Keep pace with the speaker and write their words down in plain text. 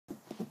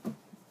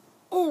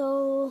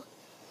Ew.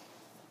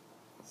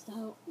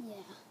 So,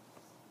 yeah.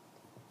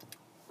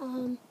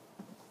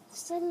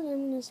 Decided I'm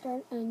going to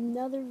start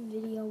another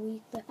video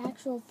week, the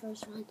actual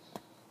first one.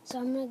 So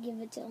I'm going to give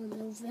it till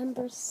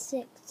November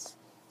 6th.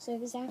 So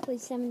exactly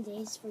 7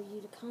 days for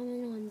you to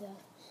comment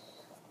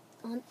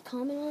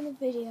on the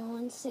video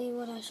and say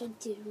what I should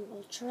do.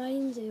 I'll try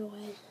and do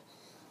it.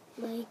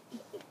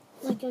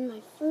 Like in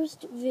my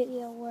first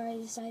video where I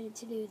decided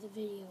to do the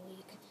video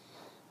week.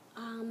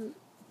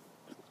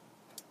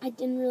 I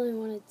didn't really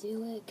want to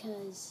do it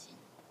because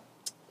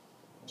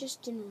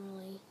just didn't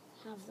really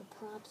have the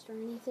props or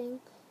anything.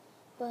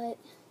 But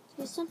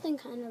there's something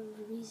kind of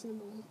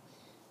reasonable.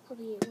 I'll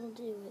be able to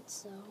do it,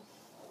 so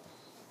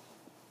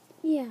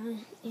yeah,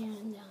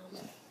 and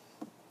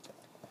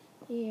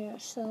yeah,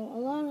 so a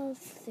lot of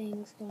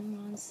things going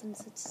on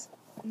since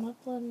I'm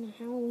uploading a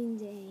Halloween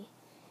day.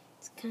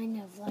 It's kind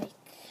of like,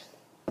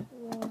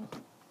 well,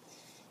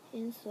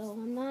 and so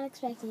I'm not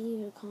expecting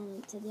you to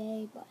comment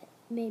today, but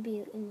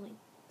maybe in like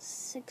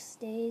 6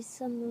 days,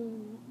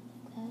 something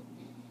like that.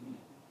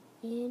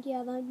 And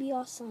yeah, that'd be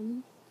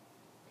awesome,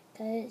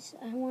 because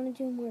I want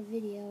to do more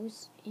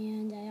videos,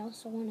 and I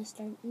also want to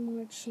start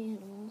more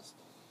channels,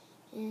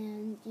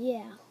 and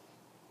yeah.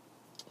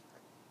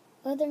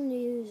 Other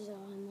news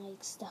on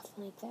like stuff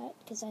like that,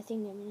 because I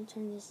think I'm going to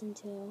turn this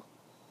into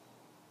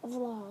a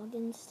vlog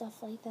and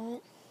stuff like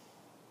that.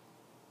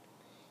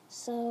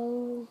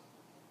 So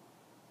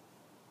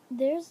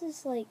there's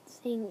this like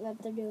thing that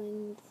they're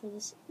doing for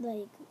this,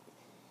 like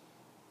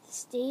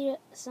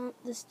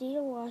the state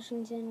of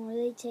Washington, where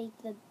they take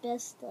the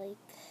best like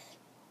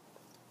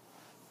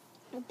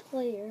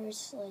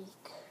players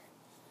like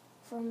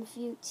from a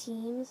few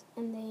teams,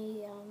 and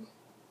they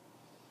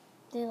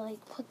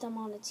like put them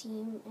on a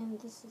team, and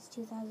this is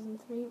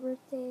 2003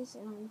 birthdays,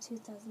 and I'm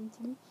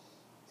 2003.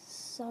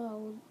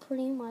 So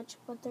pretty much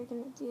what they're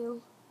gonna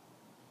do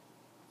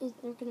is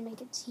they're gonna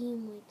make a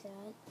team like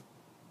that,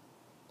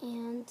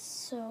 and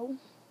so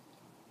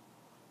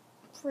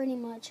pretty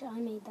much I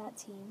made that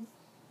team.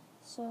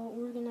 So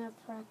we're gonna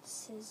have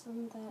practices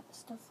and that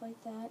stuff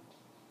like that.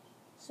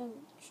 So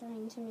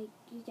trying to make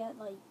you get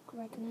like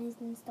recognized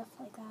and stuff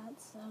like that.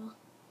 So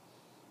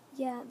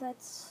yeah,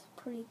 that's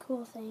a pretty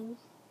cool thing.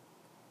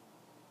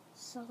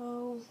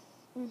 So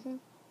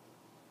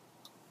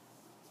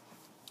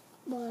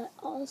but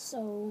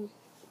also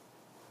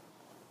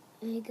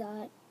my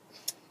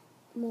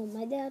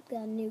dad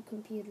got a new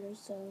computer,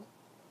 so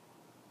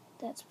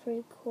that's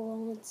pretty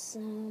cool. It's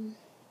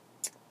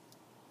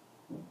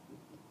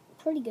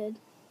pretty good.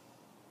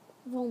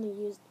 I've only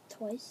used it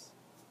twice,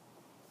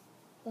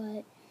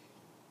 but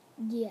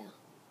yeah.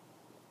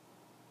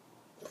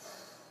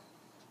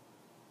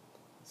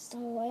 So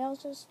I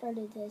also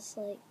started this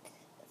like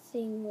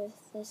thing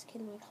with this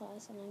kid in my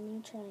class, and I'm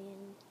gonna try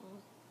and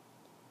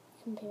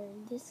compare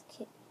this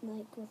kid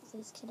like with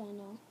this kid I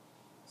know.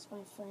 It's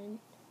my friend.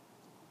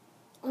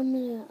 I'm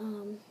gonna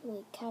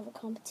like have a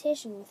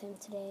competition with him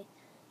today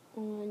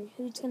on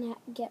who's gonna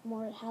get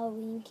more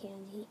Halloween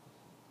candy,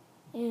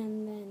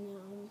 and then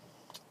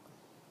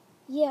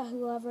yeah,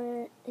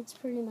 whoever. It's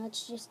pretty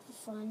much just for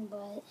fun,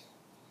 but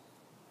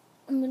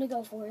I'm gonna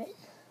go for it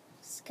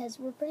because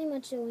we're pretty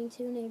much doing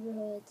 2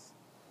 neighborhoods,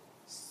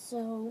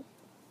 so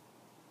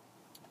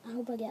I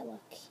hope I get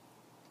lucky.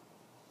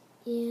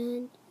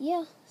 And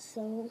yeah,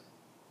 so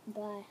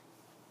bye.